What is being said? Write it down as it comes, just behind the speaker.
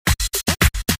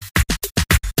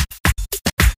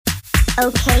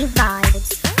Okay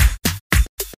Vibes.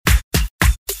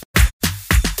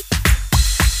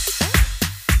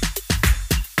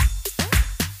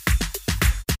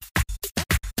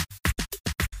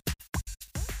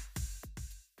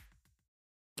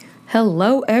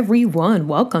 Hello, everyone.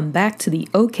 Welcome back to the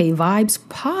OK Vibes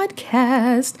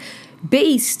podcast,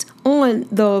 based on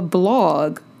the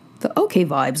blog, the OK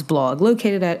Vibes blog,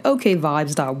 located at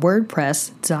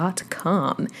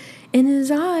okvibes.wordpress.com. And it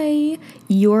is I,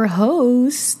 your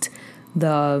host,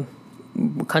 the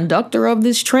conductor of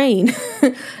this train,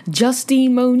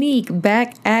 Justine Monique,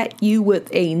 back at you with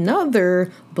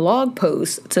another blog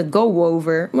post to go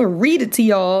over. I'm going to read it to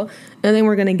y'all, and then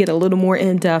we're going to get a little more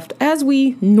in-depth, as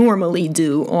we normally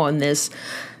do on this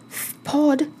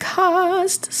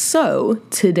podcast. So,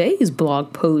 today's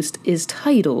blog post is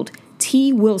titled,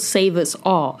 Tea Will Save Us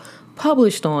All,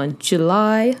 published on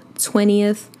July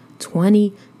 20th,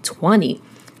 2020.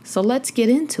 So, let's get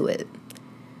into it.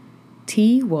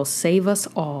 Tea will save us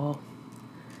all.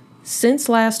 Since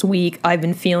last week, I've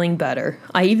been feeling better.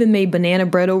 I even made banana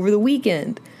bread over the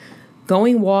weekend.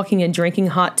 Going walking and drinking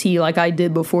hot tea like I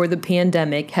did before the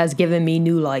pandemic has given me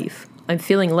new life. I'm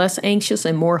feeling less anxious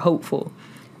and more hopeful.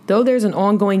 Though there's an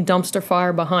ongoing dumpster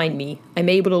fire behind me, I'm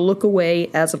able to look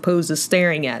away as opposed to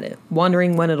staring at it,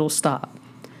 wondering when it'll stop.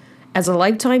 As a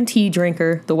lifetime tea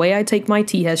drinker, the way I take my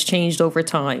tea has changed over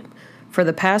time. For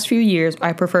the past few years,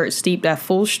 I prefer it steeped at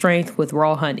full strength with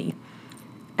raw honey.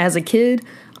 As a kid,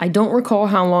 I don't recall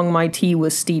how long my tea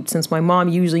was steeped since my mom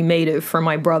usually made it for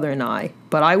my brother and I,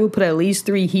 but I would put at least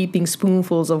 3 heaping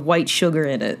spoonfuls of white sugar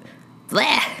in it.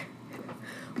 Blech!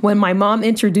 When my mom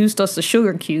introduced us to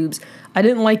sugar cubes, I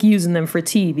didn't like using them for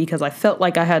tea because I felt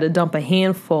like I had to dump a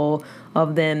handful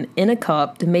of them in a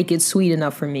cup to make it sweet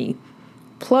enough for me.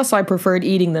 Plus, I preferred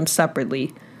eating them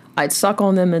separately. I'd suck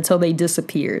on them until they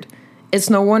disappeared. It's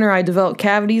no wonder I developed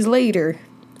cavities later.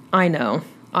 I know,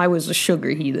 I was a sugar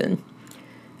heathen.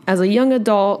 As a young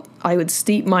adult, I would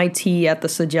steep my tea at the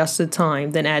suggested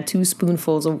time, then add 2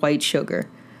 spoonfuls of white sugar.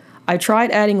 I tried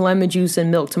adding lemon juice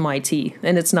and milk to my tea,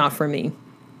 and it's not for me.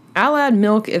 I'll add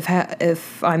milk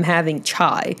if I'm having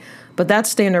chai, but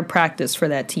that's standard practice for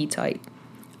that tea type.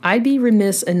 I'd be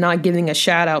remiss in not giving a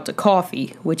shout out to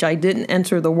coffee, which I didn't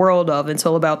enter the world of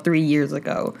until about 3 years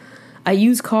ago. I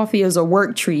use coffee as a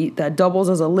work treat that doubles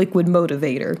as a liquid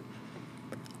motivator.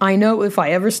 I know if I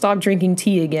ever stop drinking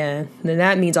tea again, then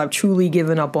that means I've truly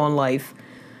given up on life.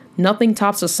 Nothing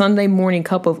tops a Sunday morning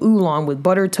cup of oolong with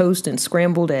buttered toast and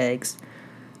scrambled eggs.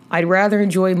 I'd rather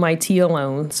enjoy my tea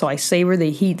alone, so I savor the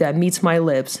heat that meets my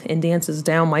lips and dances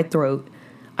down my throat.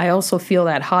 I also feel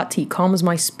that hot tea calms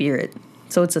my spirit,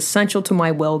 so it's essential to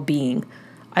my well-being.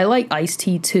 I like iced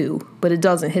tea too, but it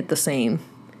doesn't hit the same.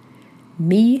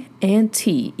 Me and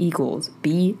tea equals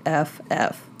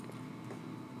BFF.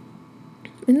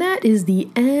 And that is the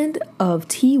end of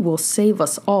Tea Will Save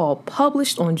Us All,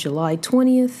 published on July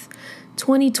 20th,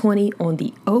 2020 on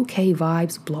the OK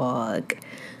Vibes blog.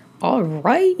 All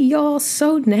right, y'all.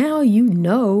 So now you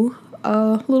know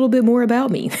a little bit more about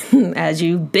me, as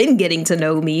you've been getting to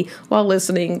know me while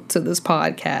listening to this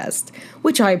podcast,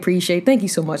 which I appreciate. Thank you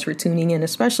so much for tuning in,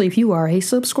 especially if you are a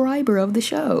subscriber of the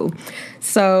show.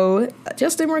 So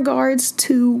just in regards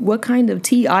to what kind of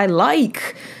tea I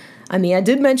like, I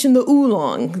did mention the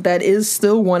oolong. That is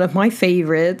still one of my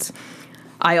favorites.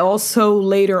 I also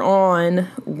later on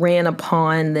ran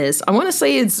upon this. I want to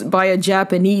say it's by a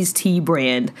Japanese tea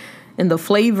brand, and the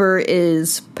flavor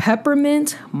is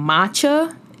peppermint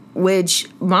matcha, which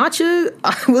matcha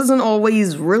I wasn't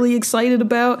always really excited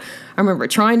about. I remember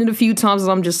trying it a few times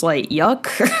and I'm just like, yuck.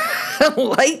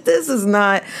 Like,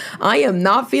 I am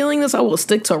not feeling this. I will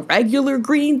stick to regular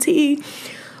green tea.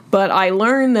 But I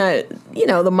learned that,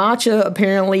 the matcha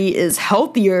apparently is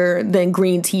healthier than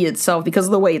green tea itself because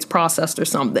of the way it's processed or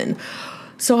something.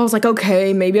 So I was like,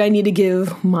 okay, maybe I need to give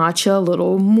matcha a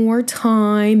little more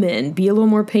time and be a little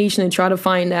more patient and try to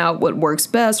find out what works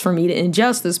best for me to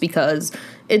ingest this because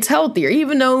it's healthier.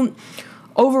 Even though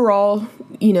overall,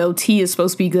 tea is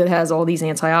supposed to be good, has all these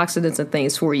antioxidants and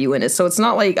things for you in it. So it's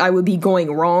not like I would be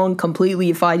going wrong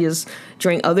completely if I just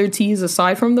drink other teas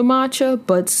aside from the matcha,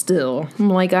 but still,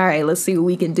 I'm like, all right, let's see what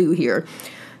we can do here.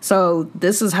 So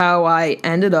this is how I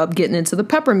ended up getting into the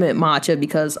peppermint matcha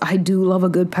because I do love a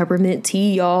good peppermint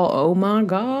tea, y'all. Oh my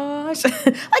gosh.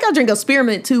 I drink a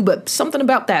spearmint too, but something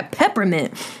about that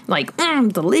peppermint,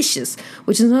 delicious,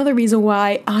 which is another reason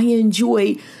why I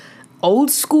enjoy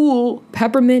old school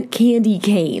peppermint candy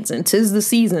canes, and 'tis the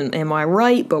season, am I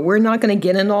right? But we're not going to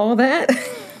get into all that.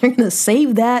 We're going to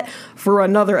save that for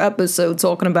another episode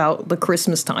talking about the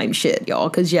Christmas time shit, y'all,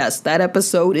 because yes, that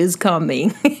episode is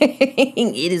coming.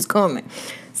 It is coming.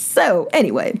 So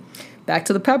anyway, back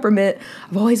to the peppermint.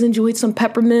 I've always enjoyed some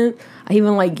peppermint. I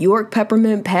even like York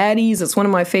peppermint patties. It's one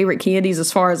of my favorite candies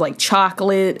as far as like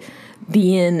chocolate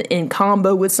being in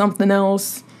combo with something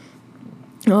else.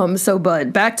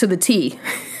 But back to the tea.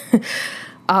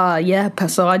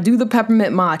 So I do the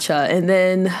peppermint matcha, and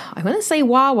then I'm going to say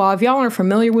Wawa. If y'all aren't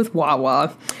familiar with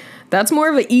Wawa, that's more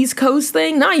of an East Coast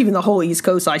thing. Not even the whole East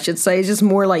Coast, I should say. It's just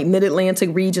more like mid-Atlantic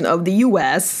region of the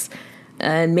U.S.,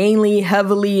 and mainly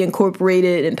heavily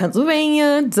incorporated in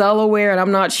Pennsylvania, Delaware, and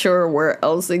I'm not sure where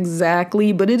else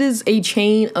exactly, but it is a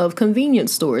chain of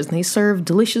convenience stores, and they serve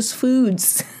delicious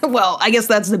foods. Well, I guess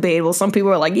that's debatable. Some people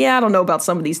are like, yeah, I don't know about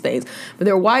some of these things, but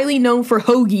they're widely known for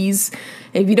hoagies.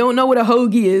 If you don't know what a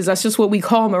hoagie is, that's just what we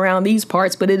call them around these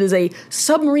parts, but it is a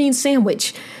submarine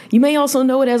sandwich. You may also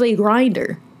know it as a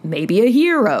grinder, maybe a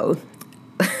hero.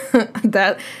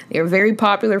 That they're very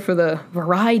popular for the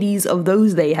varieties of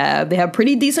those they have. They have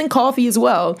pretty decent coffee as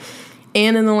well.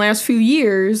 And in the last few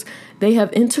years, they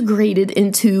have integrated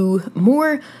into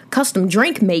more custom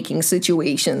drink making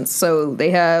situations. So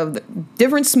they have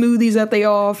different smoothies that they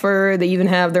offer. They even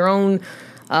have their own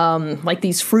like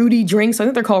these fruity drinks. I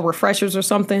think they're called refreshers or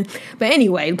something. But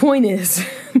anyway, the point is,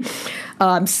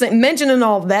 mentioning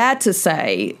all that to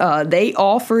say, they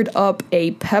offered up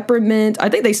a peppermint. I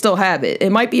think they still have it.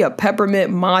 It might be a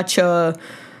peppermint matcha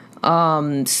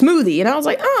smoothie. And I was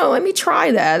like, oh, let me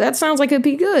try that. That sounds like it'd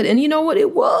be good. And you know what?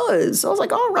 It was. I was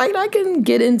like, all right, I can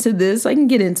get into this.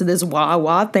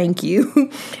 Wawa. Thank you.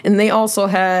 And they also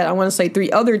had, I want to say 3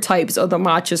 other types of the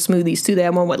matcha smoothies too. They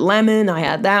had one with lemon. I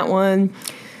had that one.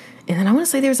 And then I want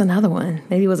to say there's another one.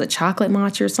 Maybe it was a chocolate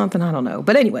matcha or something. I don't know.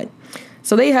 But anyway,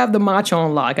 so they have the matcha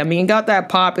on lock. I mean, it got that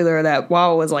popular that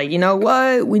Wawa was like, you know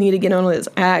what? We need to get on this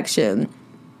action.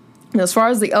 And as far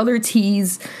as the other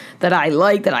teas that I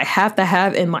like, that I have to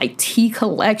have in my tea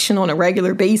collection on a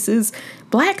regular basis,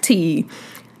 black tea.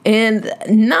 And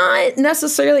not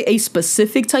necessarily a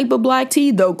specific type of black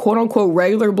tea, though quote unquote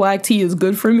regular black tea is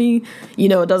good for me. You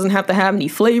know, it doesn't have to have any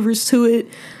flavors to it.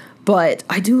 But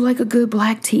I do like a good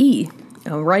black tea.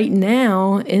 Right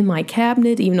now in my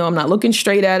cabinet, even though I'm not looking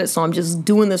straight at it, so I'm just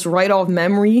doing this right off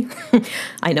memory.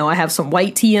 I know I have some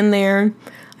white tea in there.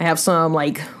 I have some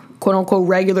like quote unquote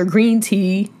regular green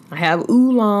tea. I have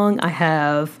oolong. I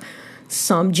have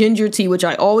some ginger tea, which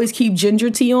I always keep ginger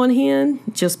tea on hand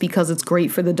just because it's great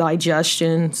for the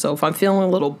digestion. So if I'm feeling a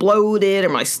little bloated or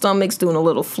my stomach's doing a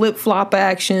little flip-flop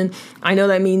action, I know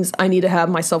that means I need to have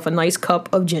myself a nice cup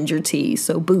of ginger tea.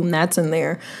 So boom, that's in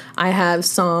there. I have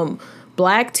some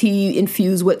black tea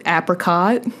infused with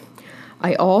apricot.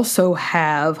 I also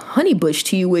have honeybush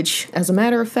tea, which, as a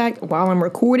matter of fact, while I'm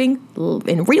recording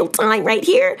in real time right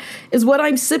here, is what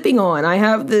I'm sipping on. I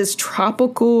have this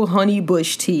tropical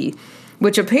honeybush tea,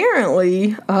 which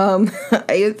apparently,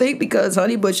 I think because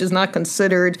honeybush is not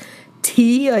considered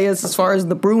tea, I guess, as far as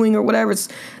the brewing or whatever, it's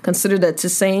considered a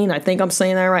tisane. I think I'm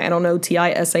saying that right. I don't know,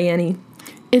 Tisane.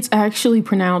 It's actually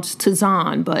pronounced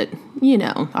tisane, but, you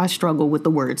know, I struggle with the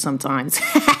word sometimes.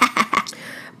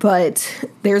 But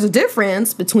there's a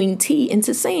difference between tea and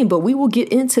tisane, but we will get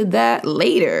into that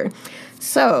later.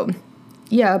 So,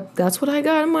 yeah, that's what I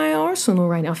got in my arsenal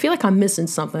right now. I feel like I'm missing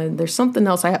something. There's something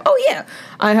else I have. Oh, yeah,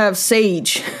 I have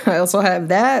sage. I also have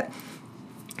that.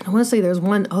 I want to say there's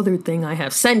one other thing I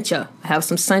have. Sencha. I have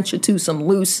some sencha, too, some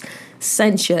loose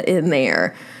sencha in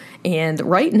there. And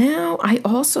right now, I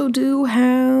also do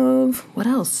have, what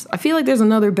else? I feel like there's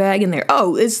another bag in there.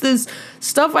 Oh, it's this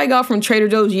stuff I got from Trader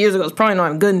Joe's years ago. It's probably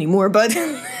not good anymore, but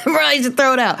probably should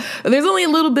throw it out. But there's only a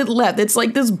little bit left. It's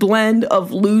like this blend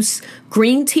of loose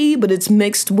green tea, but it's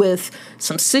mixed with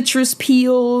some citrus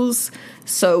peels.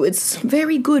 So it's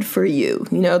very good for you.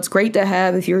 You know, it's great to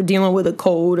have if you're dealing with a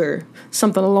cold or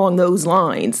something along those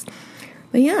lines.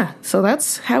 But yeah, so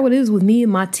that's how it is with me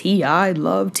and my tea. I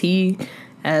love tea.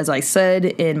 As I said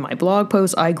in my blog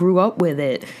post, I grew up with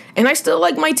it. And I still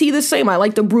like my tea the same. I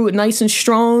like to brew it nice and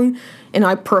strong. And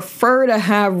I prefer to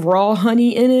have raw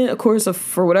honey in it. Of course, if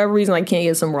for whatever reason I can't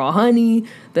get some raw honey,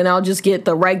 then I'll just get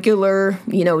the regular,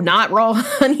 not raw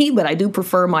honey. But I do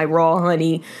prefer my raw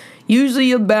honey.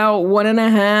 Usually about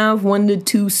 1 to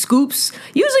 2 scoops.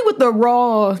 Usually with the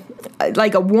raw,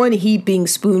 like a 1 heaping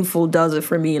spoonful does it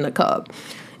for me in a cup.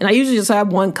 And I usually just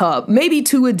have 1 cup, maybe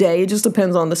 2 a day. It just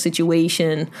depends on the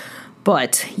situation.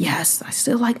 But yes, I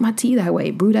still like my tea that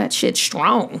way. Brew that shit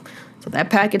strong. So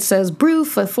that packet says brew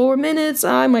for 4 minutes.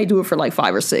 I might do it for like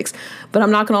 5 or 6. But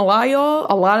I'm not going to lie, y'all.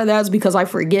 A lot of that's because I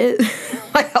forget.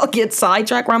 Like, I'll get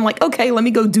sidetracked where I'm like, okay, let me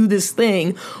go do this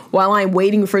thing while I'm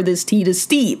waiting for this tea to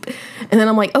steep. And then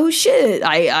I'm like, oh shit,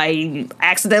 I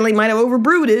accidentally might have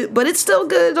overbrewed it, but it's still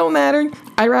good. It don't matter.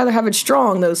 I'd rather have it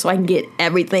strong though, so I can get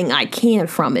everything I can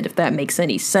from it, if that makes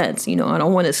any sense. You know, I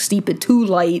don't want to steep it too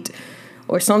light.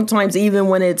 Or sometimes even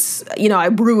when it's, you know, I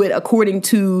brew it according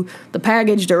to the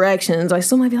package directions, I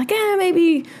still might be like,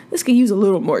 maybe this could use a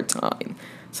little more time.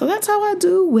 So that's how I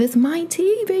do with my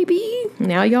tea, baby.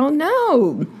 Now y'all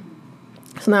know.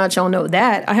 So now that y'all know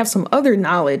that, I have some other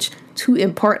knowledge to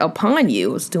impart upon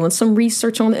you. I was doing some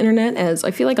research on the internet, as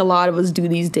I feel like a lot of us do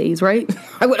these days, right?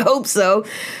 I would hope so.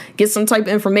 Get some type of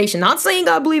information. Not saying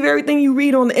I believe everything you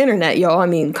read on the internet, y'all. I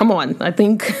mean, come on. I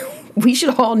think we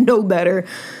should all know better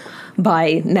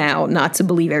by now not to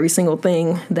believe every single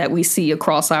thing that we see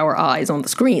across our eyes on the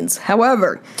screens.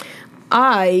 However,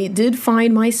 I did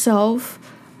find myself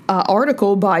an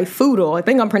article by Foodle. I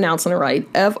think I'm pronouncing it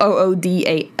right.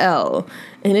 Foodal.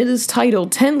 And it is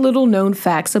titled 10 Little Known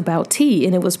Facts About Tea.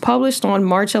 And it was published on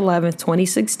March 11th,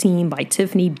 2016 by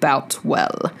Tiffany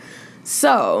Boutwell.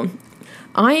 So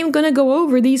I am going to go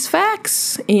over these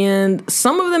facts, and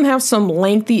some of them have some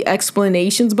lengthy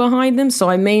explanations behind them, so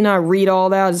I may not read all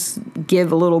that. I'll just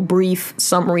give a little brief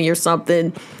summary or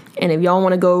something, and if y'all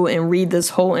want to go and read this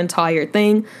whole entire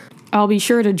thing, I'll be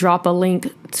sure to drop a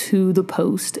link to the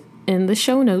post in the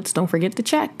show notes. Don't forget to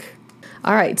check.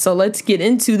 All right, so let's get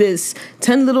into this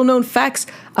 10 little known facts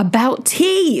about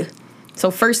tea.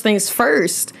 So first things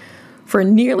first, for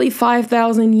nearly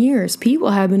 5,000 years,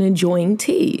 people have been enjoying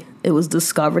tea. It was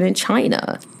discovered in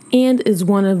China and is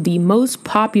one of the most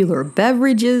popular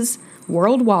beverages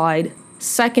worldwide,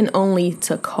 second only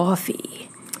to coffee.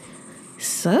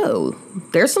 So,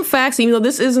 there's some facts, even though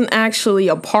this isn't actually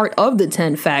a part of the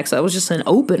 10 facts. That was just an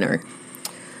opener.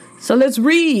 So let's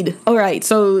read. All right,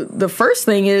 so the first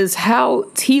thing is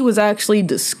how tea was actually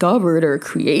discovered or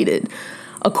created.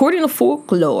 According to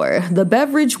folklore, the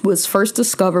beverage was first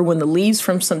discovered when the leaves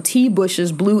from some tea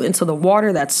bushes blew into the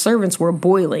water that servants were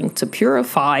boiling to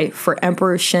purify for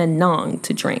Emperor Shen Nong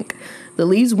to drink. The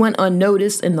leaves went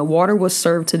unnoticed and the water was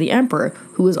served to the emperor,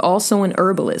 who was also an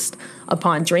herbalist.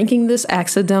 Upon drinking this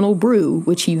accidental brew,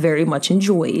 which he very much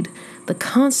enjoyed, the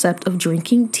concept of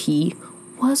drinking tea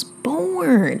was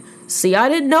born. See, I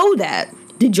didn't know that.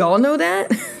 Did y'all know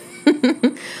that?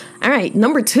 All right,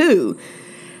 number 2.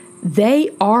 They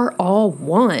are all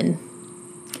one.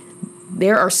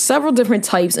 There are several different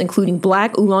types, including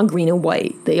black, oolong, green, and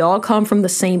white. They all come from the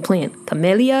same plant,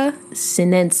 Camellia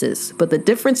sinensis, but the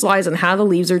difference lies in how the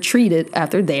leaves are treated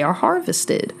after they are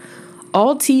harvested.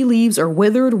 All tea leaves are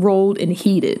withered, rolled, and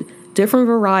heated. Different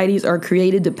varieties are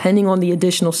created depending on the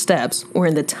additional steps, or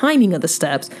in the timing of the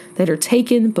steps that are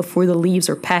taken before the leaves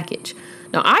are packaged.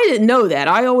 Now, I didn't know that.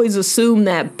 I always assumed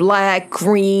that black,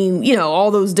 green,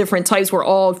 all those different types were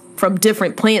all from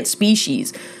different plant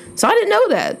species. So I didn't know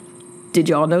that. Did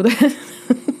y'all know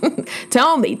that?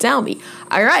 Tell me.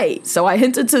 All right, so I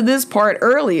hinted to this part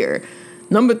earlier.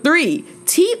 Number 3,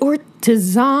 tea or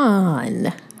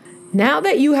tisane. Now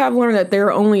that you have learned that there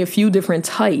are only a few different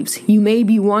types, you may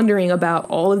be wondering about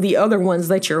all of the other ones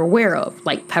that you're aware of,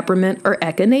 like peppermint or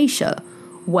echinacea.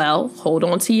 Well, hold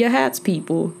on to your hats,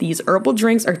 people. These herbal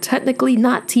drinks are technically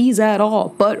not teas at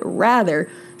all, but rather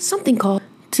something called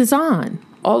tisane.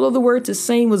 Although the word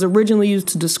tisane was originally used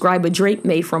to describe a drink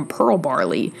made from pearl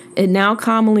barley, it now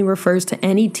commonly refers to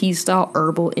any tea-style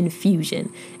herbal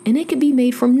infusion, and it can be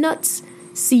made from nuts,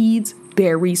 seeds,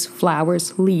 berries,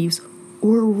 flowers, leaves,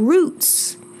 or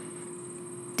roots.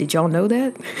 Did y'all know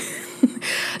that?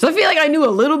 So I feel like I knew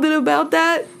a little bit about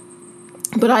that,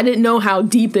 but I didn't know how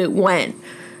deep it went.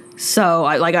 So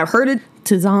I've heard of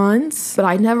tisanes, but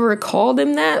I never called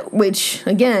them that, which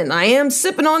again, I am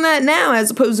sipping on that now as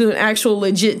opposed to an actual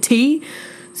legit tea.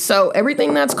 So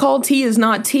everything that's called tea is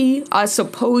not tea. I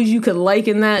suppose you could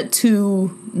liken that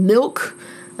to milk,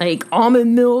 like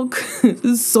almond milk,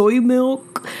 soy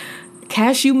milk.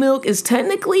 Cashew milk is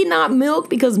technically not milk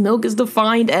because milk is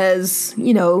defined as,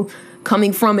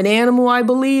 coming from an animal, I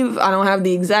believe. I don't have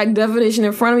the exact definition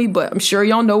in front of me, but I'm sure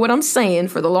y'all know what I'm saying.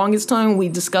 For the longest time when we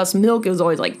discussed milk, it was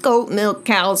always like goat milk,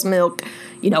 cow's milk,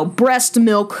 breast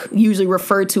milk, usually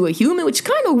referred to a human, which is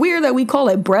kind of weird that we call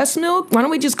it breast milk. Why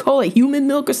don't we just call it human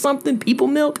milk or something? People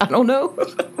milk? I don't know.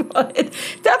 But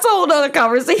that's a whole other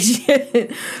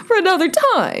conversation for another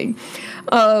time.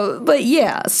 But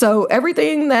yeah, so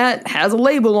everything that has a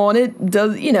label on it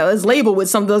does, is labeled with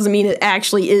something doesn't mean it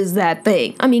actually is that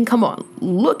thing. I mean, come on,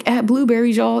 look at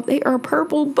blueberries, y'all. They are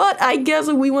purple, but I guess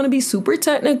if we want to be super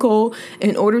technical,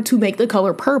 in order to make the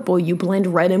color purple, you blend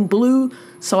red and blue.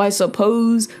 So I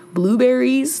suppose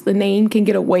blueberries, the name can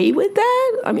get away with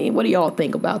that? I mean, what do y'all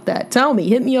think about that? Tell me,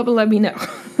 hit me up and let me know.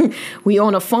 We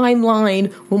on a fine line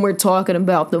when we're talking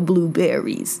about the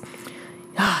blueberries.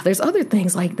 There's other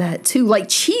things like that too. Like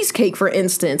cheesecake, for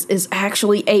instance, is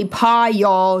actually a pie,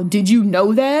 y'all. Did you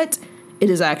know that? It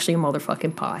is actually a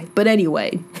motherfucking pie. But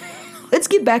anyway, let's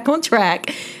get back on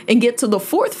track and get to the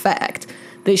fourth fact.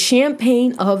 The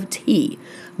champagne of tea.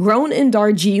 Grown in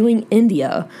Darjeeling,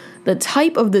 India, the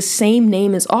type of the same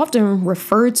name is often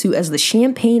referred to as the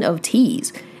champagne of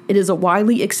teas. It is a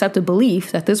widely accepted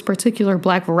belief that this particular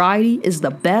black variety is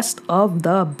the best of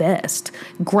the best.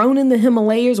 Grown in the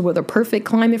Himalayas where the perfect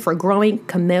climate for growing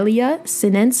Camellia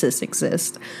sinensis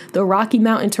exists, the Rocky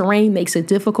Mountain terrain makes it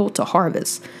difficult to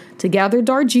harvest. To gather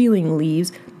Darjeeling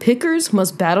leaves, pickers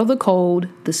must battle the cold,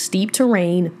 the steep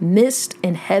terrain, mist,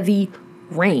 and heavy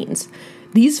rains.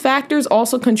 These factors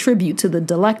also contribute to the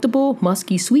delectable,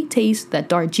 musky sweet taste that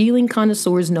Darjeeling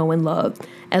connoisseurs know and love,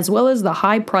 as well as the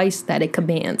high price that it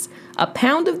commands. A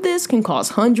pound of this can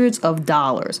cost hundreds of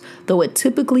dollars, though it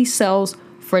typically sells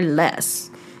for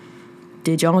less.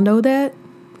 Did y'all know that?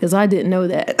 Because I didn't know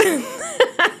that.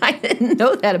 I didn't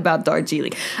know that about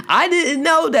Darjeeling. I didn't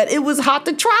know that it was hot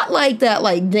to trot like that.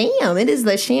 Like, damn, it is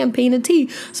the champagne of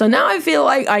tea. So now I feel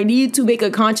like I need to make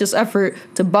a conscious effort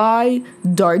to buy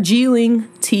Darjeeling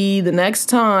tea the next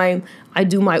time I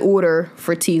do my order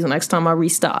for teas, the next time I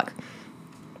restock.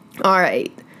 All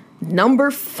right,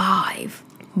 number 5,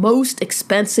 most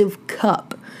expensive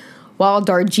cup. While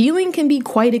Darjeeling can be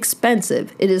quite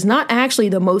expensive, it is not actually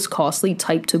the most costly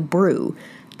type to brew.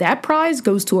 That prize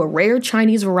goes to a rare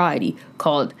Chinese variety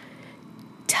called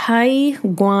Tai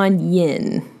Guan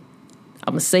Yin.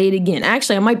 I'm going to say it again.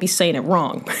 Actually, I might be saying it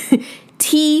wrong.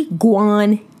 Ti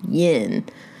Guan Yin.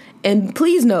 And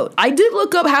please note, I did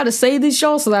look up how to say this,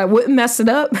 y'all, so that I wouldn't mess it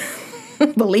up.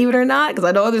 Believe it or not, because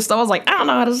I know other stalls like, I don't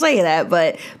know how to say that,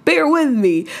 but bear with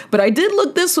me. But I did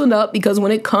look this one up because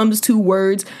when it comes to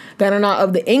words that are not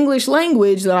of the English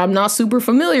language that I'm not super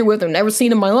familiar with or never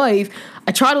seen in my life,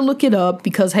 I try to look it up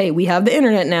because, hey, we have the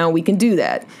internet now, we can do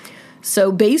that.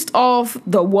 So based off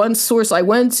the one source I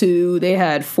went to, they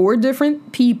had 4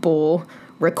 different people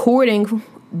recording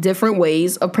different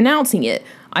ways of pronouncing it.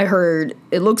 I heard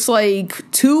it looks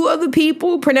like 2 of the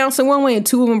people pronounce it one way and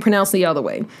 2 of them pronounce the other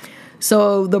way.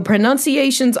 So the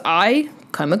pronunciations I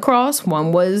come across,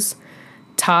 one was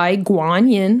Tai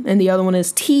Guan Yin and the other one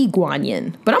is Ti Guan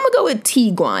Yin. But I'm going to go with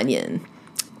Ti Guan Yin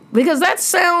because that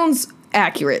sounds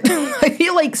accurate. I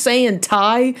feel like saying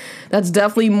Thai, that's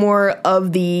definitely more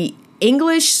of the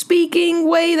English speaking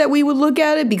way that we would look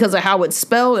at it because of how it's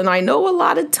spelled. And I know a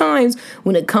lot of times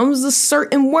when it comes to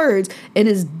certain words, it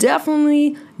is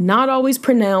definitely not always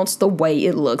pronounced the way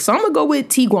it looks. So I'm going to go with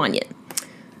Ti Guan Yin.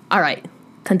 All right.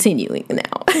 Continuing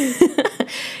now.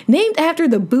 Named after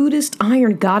the Buddhist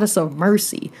iron goddess of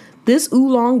mercy, this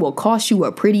oolong will cost you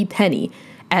a pretty penny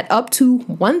at up to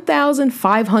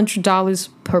 $1,500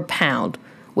 per pound,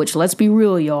 which, let's be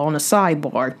real, y'all, on a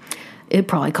sidebar, it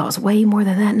probably costs way more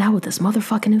than that now with this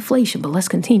motherfucking inflation, but let's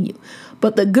continue.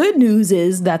 But the good news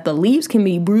is that the leaves can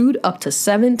be brewed up to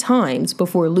 7 times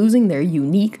before losing their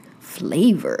unique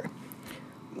flavor.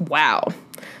 Wow.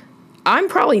 I'm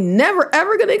probably never,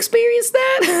 ever going to experience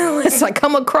that unless I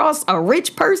come across a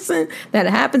rich person that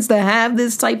happens to have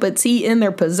this type of tea in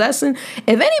their possession.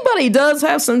 If anybody does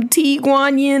have some Ti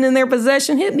Guan Yin in their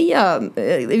possession, hit me up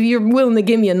if you're willing to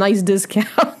give me a nice discount.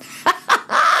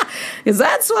 Because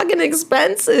that's fucking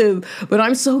expensive. But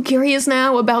I'm so curious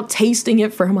now about tasting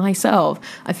it for myself.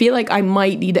 I feel like I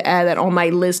might need to add that on my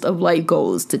list of life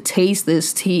goals to taste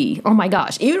this tea. Oh my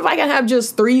gosh. Even if I can have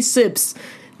just 3 sips,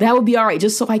 that would be all right,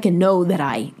 just so I can know that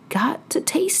I got to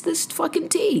taste this fucking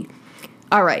tea.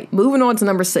 All right, moving on to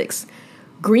number 6.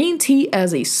 Green tea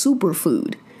as a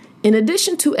superfood. In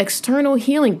addition to external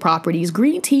healing properties,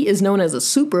 green tea is known as a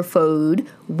superfood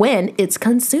when it's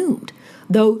consumed.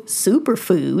 Though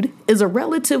superfood is a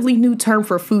relatively new term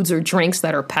for foods or drinks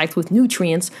that are packed with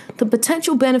nutrients, the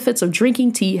potential benefits of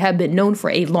drinking tea have been known for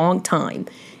a long time.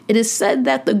 It is said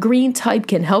that the green type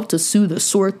can help to soothe a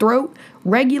sore throat,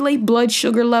 regulate blood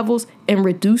sugar levels, and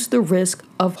reduce the risk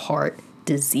of heart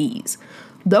disease.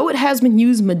 Though it has been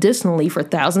used medicinally for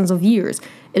thousands of years,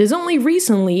 it is only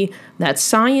recently that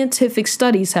scientific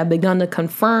studies have begun to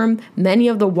confirm many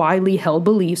of the widely held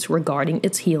beliefs regarding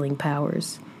its healing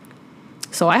powers.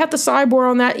 So I have to sidebar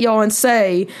on that, y'all, and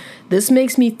say this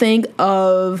makes me think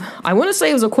of, I want to say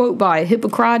it was a quote by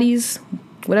Hippocrates,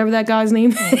 whatever that guy's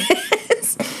name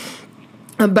is,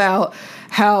 about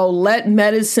how let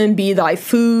medicine be thy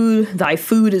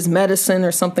food is medicine,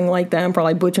 or something like that. I'm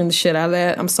probably butchering the shit out of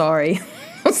that. I'm sorry.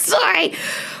 I'm sorry.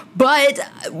 But,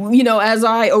 as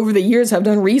I, over the years, have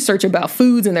done research about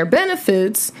foods and their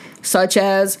benefits, such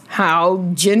as how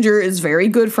ginger is very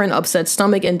good for an upset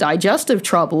stomach and digestive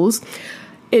troubles,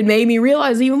 it made me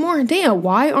realize even more, damn,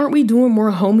 why aren't we doing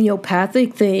more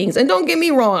homeopathic things? And don't get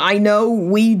me wrong, I know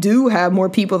we do have more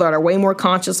people that are way more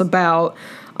conscious about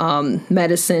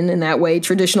medicine in that way,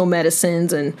 traditional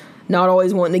medicines, and not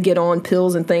always wanting to get on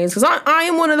pills and things. Because I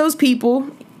am one of those people.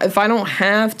 If I don't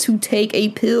have to take a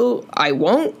pill, I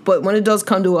won't. But when it does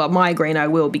come to a migraine, I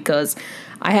will, because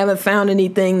I haven't found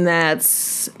anything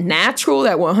that's natural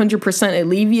that 100%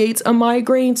 alleviates a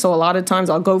migraine. So a lot of times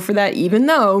I'll go for that, even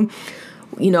though,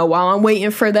 while I'm waiting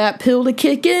for that pill to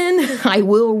kick in, I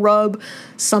will rub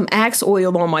some axe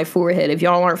oil on my forehead. If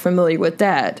y'all aren't familiar with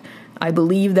that, I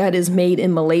believe that is made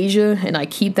in Malaysia, and I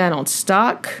keep that on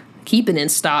stock. Keep it in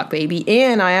stock, baby.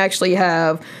 And I actually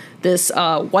have this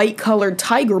white colored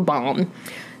tiger balm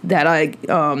that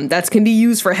that can be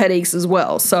used for headaches as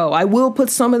well. So I will put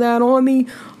some of that on me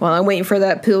while I'm waiting for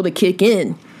that pill to kick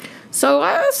in. So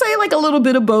I would say like a little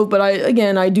bit of both, but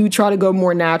I do try to go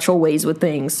more natural ways with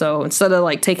things. So instead of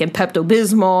like taking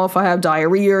Pepto-Bismol if I have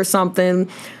diarrhea or something,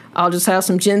 I'll just have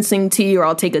some ginseng tea, or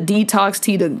I'll take a detox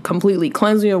tea to completely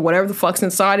cleanse me of whatever the fuck's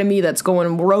inside of me that's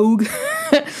going rogue,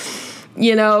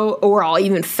 or I'll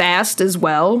even fast as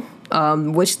well,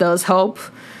 which does help.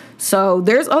 So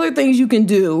there's other things you can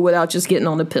do without just getting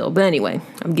on the pill. But anyway,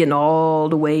 I'm getting all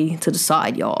the way to the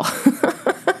side, y'all.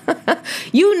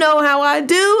 You know how I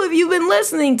do if you've been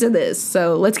listening to this.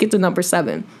 So let's get to number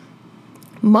 7.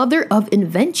 Mother of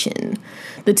invention.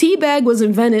 The tea bag was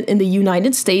invented in the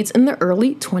United States in the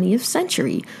early 20th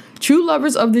century. True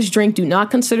lovers of this drink do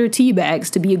not consider tea bags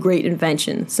to be a great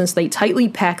invention, since they tightly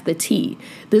pack the tea.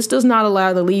 This does not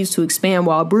allow the leaves to expand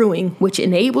while brewing, which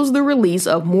enables the release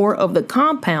of more of the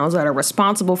compounds that are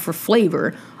responsible for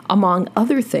flavor, among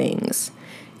other things.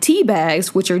 Tea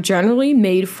bags, which are generally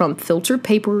made from filtered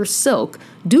paper or silk,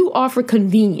 do offer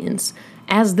convenience,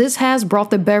 as this has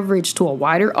brought the beverage to a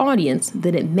wider audience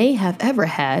than it may have ever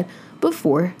had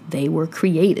before they were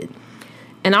created.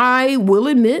 And I will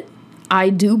admit,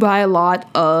 I do buy a lot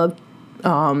of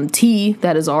tea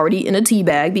that is already in a tea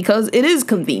bag because it is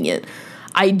convenient.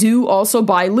 I do also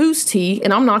buy loose tea,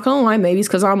 and I'm not gonna lie, maybe it's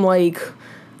because I'm like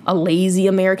a lazy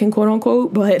American, quote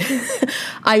unquote, but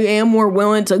I am more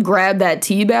willing to grab that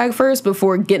tea bag first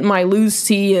before getting my loose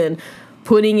tea and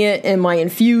putting it in my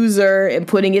infuser and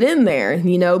putting it in there,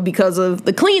 because of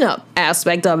the cleanup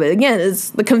aspect of it. Again, it's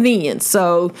the convenience.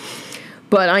 So,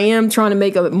 but I am trying to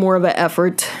make more of an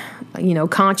effort,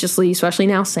 consciously, especially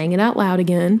now saying it out loud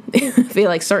again. I feel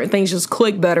like certain things just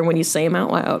click better when you say them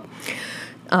out loud.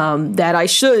 That I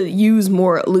should use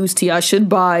more loose tea. I should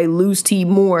buy loose tea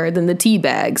more than the tea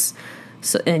bags.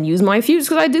 And use my infusers,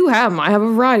 because I do have them. I have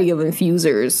a variety of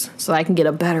infusers, so I can get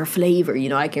a better flavor.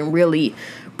 I can really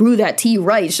brew that tea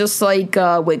right. It's just like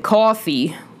with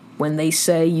coffee, when they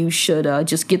say you should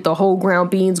just get the whole ground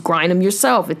beans, grind them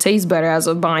yourself. It tastes better as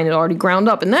of buying it already ground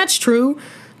up. And that's true,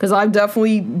 because I've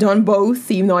definitely done both,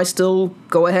 even though I still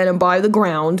go ahead and buy the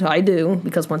ground. I do,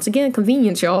 because once again,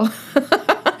 convenience, y'all.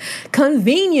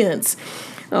 Convenience.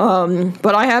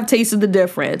 But I have tasted the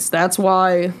difference. That's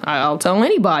why I'll tell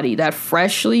anybody that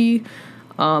freshly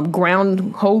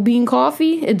ground whole bean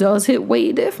coffee, it does hit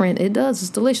way different. It does.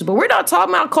 It's delicious. But we're not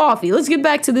talking about coffee. Let's get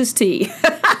back to this tea.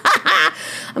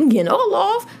 I'm getting all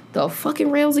off the fucking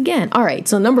rails again. All right.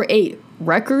 So number 8,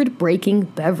 record-breaking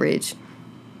beverage.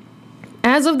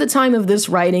 As of the time of this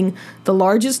writing, the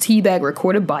largest tea bag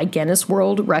recorded by Guinness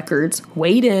World Records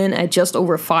weighed in at just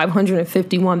over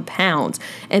 551 pounds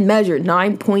and measured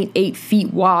 9.8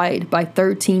 feet wide by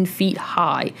 13 feet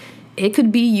high. It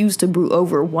could be used to brew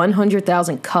over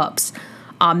 100,000 cups.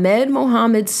 Ahmed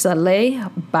Mohammed Saleh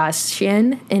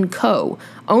Bashen & Co.,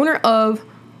 owner of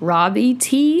Rabi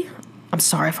Tea, I'm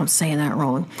sorry if I'm saying that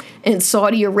wrong, in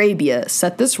Saudi Arabia,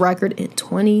 set this record in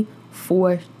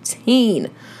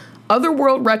 2014. Other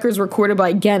world records recorded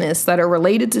by Guinness that are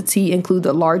related to tea include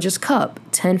the largest cup,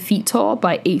 10 feet tall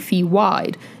by 8 feet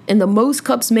wide, and the most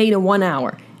cups made in 1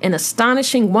 hour, an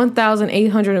astonishing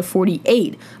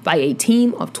 1,848 by a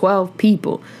team of 12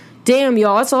 people. Damn,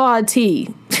 y'all, that's a lot of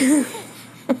tea.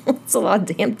 That's a lot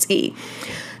of damn tea.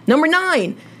 Number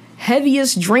 9,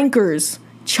 heaviest drinkers.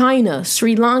 China,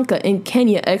 Sri Lanka, and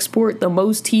Kenya export the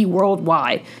most tea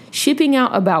worldwide, shipping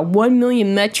out about 1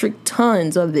 million metric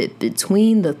tons of it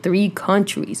between the three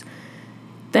countries.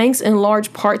 Thanks in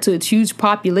large part to its huge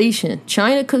population,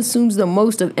 China consumes the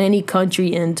most of any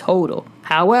country in total.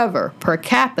 However, per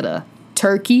capita,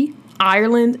 Turkey,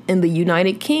 Ireland, and the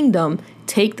United Kingdom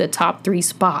take the top 3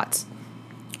 spots.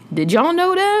 Did y'all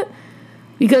know that?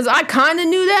 Because I kind of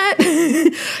knew that.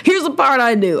 Here's the part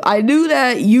I knew. I knew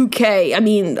that UK, I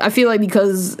mean, I feel like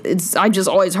because I just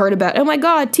always heard about, oh my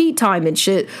God, tea time and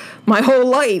shit my whole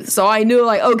life. So I knew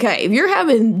like, okay, if you're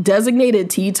having designated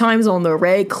tea times on the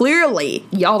reg, clearly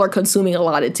y'all are consuming a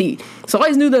lot of tea. So I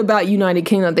always knew that about United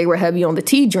Kingdom, they were heavy on the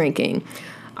tea drinking.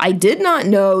 I did not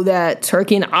know that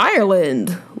Turkey and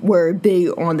Ireland were big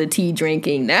on the tea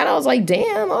drinking. That I was like,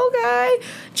 damn, okay.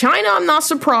 China, I'm not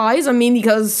surprised. I mean,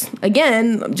 because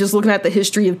again, just looking at the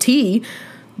history of tea,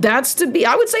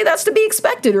 I would say that's to be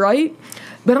expected, right?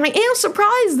 But I am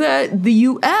surprised that the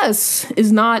U.S.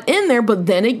 is not in there. But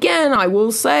then again, I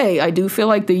will say, I do feel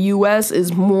like the U.S.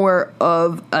 is more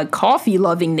of a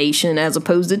coffee-loving nation as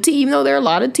opposed to tea, even though there are a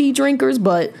lot of tea drinkers.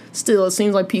 But still, it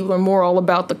seems like people are more all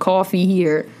about the coffee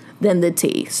here than the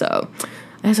tea. So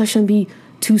I guess I shouldn't be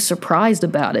too surprised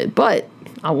about it. But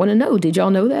I want to know, did y'all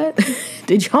know that?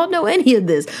 Did y'all know any of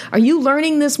this? Are you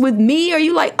learning this with me? Are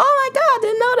you like, oh my God,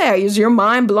 didn't know that? Is your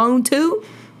mind blown too?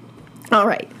 All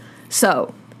right.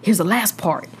 So, here's the last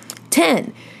part.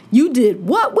 10. You did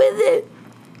what with it?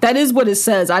 That is what it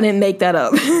says. I didn't make that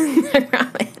up. I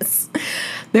promise.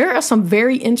 There are some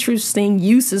very interesting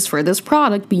uses for this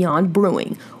product beyond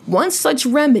brewing. One such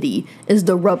remedy is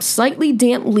to rub slightly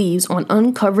damp leaves on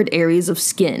uncovered areas of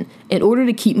skin in order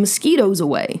to keep mosquitoes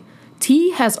away.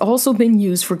 Tea has also been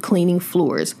used for cleaning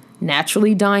floors,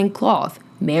 naturally dyeing cloth,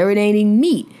 marinating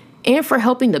meat, and for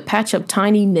helping to patch up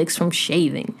tiny nicks from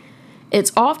shaving.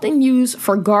 It's often used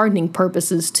for gardening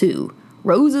purposes too.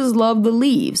 Roses love the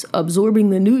leaves, absorbing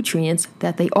the nutrients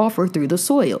that they offer through the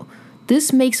soil.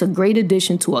 This makes a great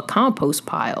addition to a compost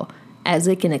pile, as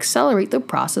it can accelerate the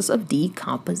process of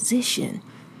decomposition.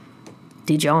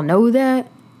 Did y'all know that?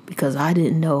 Because I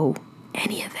didn't know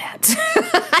any of that.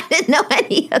 I didn't know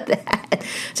any of that.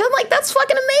 So I'm like, that's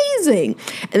fucking amazing.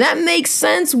 And that makes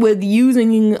sense with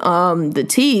using the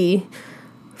tea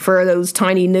for those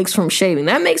tiny nicks from shaving.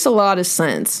 That makes a lot of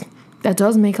sense. That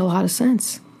does make a lot of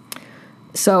sense.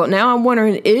 So now I'm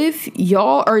wondering if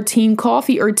y'all are team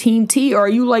coffee or team tea, or are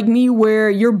you like me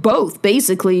where you're both,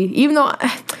 basically? Even though,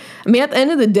 I mean, at the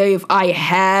end of the day, if I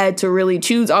had to really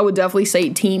choose, I would definitely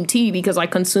say team tea because I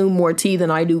consume more tea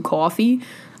than I do coffee.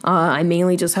 I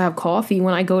mainly just have coffee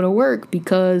when I go to work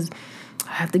because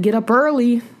I have to get up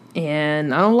early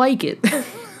and I don't like it.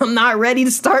 I'm not ready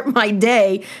to start my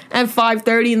day at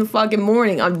 5:30 in the fucking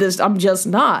morning. I'm just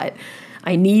not.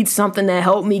 I need something to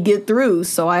help me get through.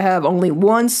 So I have only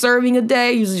one serving a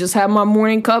day. Usually just have my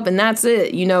morning cup and that's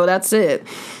it. That's it.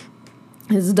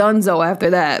 It's donezo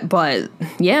after that. But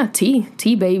yeah, tea,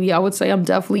 baby. I would say I'm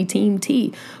definitely team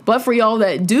tea. But for y'all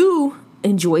that do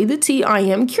enjoy the tea, I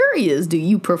am curious. Do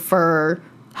you prefer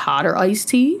hot or iced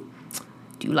tea?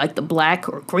 Do you like the black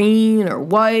or green or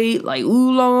white, like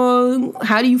oolong?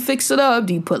 How do you fix it up?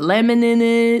 Do you put lemon in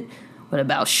it? What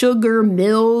about sugar,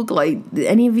 milk? Like, do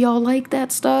any of y'all like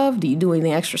that stuff? Do you do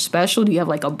anything extra special? Do you have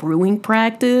like a brewing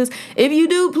practice? If you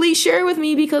do, please share with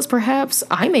me because perhaps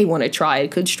I may want to try it.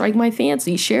 Could strike my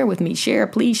fancy. Share with me. Share,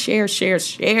 please share.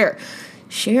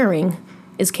 Sharing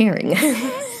is caring.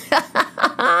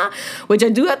 Which I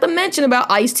do have to mention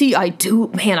about iced tea.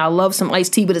 I love some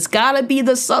iced tea, but it's gotta be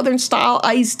the Southern style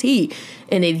iced tea.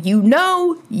 And if you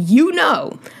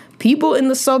know, people in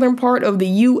the southern part of the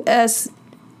U.S.,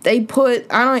 they put,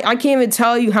 I can't even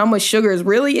tell you how much sugar is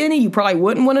really in it. You probably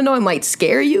wouldn't want to know. It might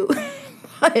scare you.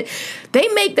 But they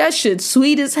make that shit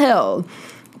sweet as hell.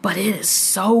 But it is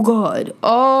so good.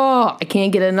 Oh, I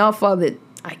can't get enough of it.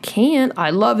 I can't. I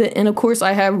love it. And of course,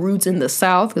 I have roots in the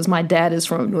South because my dad is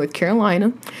from North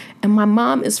Carolina and my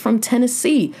mom is from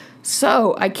Tennessee.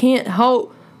 So I can't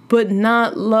help but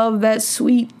not love that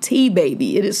sweet tea,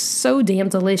 baby. It is so damn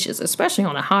delicious, especially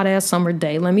on a hot ass summer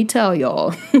day. Let me tell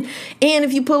y'all. And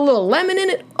if you put a little lemon in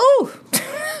it, oh,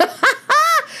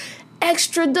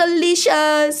 extra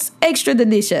delicious.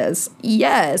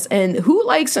 Yes. And who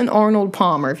likes an Arnold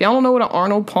Palmer? If y'all don't know what an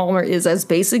Arnold Palmer is, that's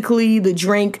basically the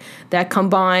drink that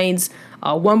combines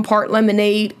 1 part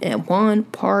lemonade and 1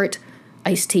 part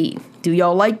iced tea. Do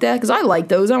y'all like that? Because I like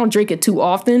those. I don't drink it too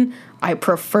often. I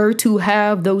prefer to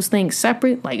have those things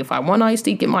separate. Like if I want iced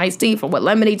tea, get my iced tea. If I want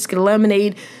lemonade, just get a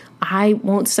lemonade. I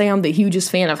won't say I'm the hugest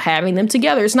fan of having them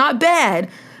together. It's not bad,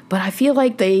 but I feel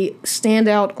like they stand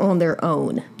out on their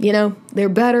own. They're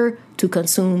better to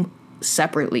consume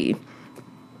separately.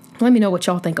 Let me know what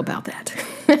y'all think about that.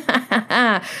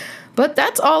 But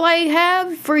that's all I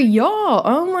have for y'all.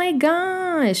 Oh my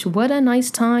gosh, what a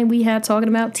nice time we had talking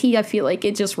about tea. I feel like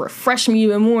it just refreshed me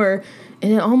even more,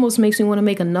 and it almost makes me want to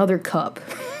make another cup.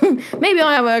 Maybe I'll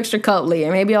have an extra cup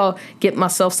later. Maybe I'll get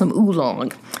myself some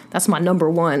oolong. That's my number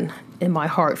one in my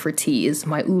heart for tea, is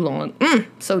my oolong.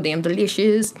 So damn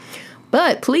delicious.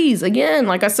 But please, again,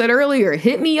 like I said earlier,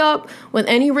 hit me up with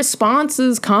any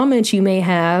responses, comments you may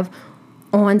have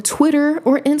on Twitter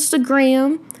or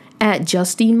Instagram at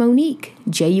Justine Monique,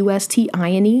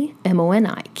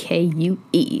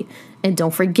 JustineMonike. And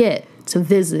don't forget to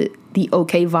visit the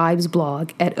OK Vibes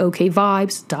blog at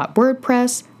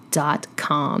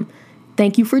okvibes.wordpress.com.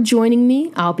 Thank you for joining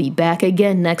me. I'll be back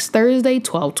again next Thursday,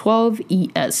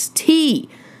 12:12 EST.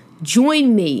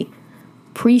 Join me.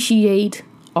 Appreciate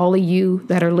all of you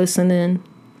that are listening.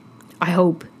 I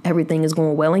hope everything is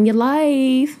going well in your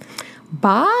life.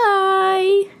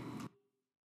 Bye.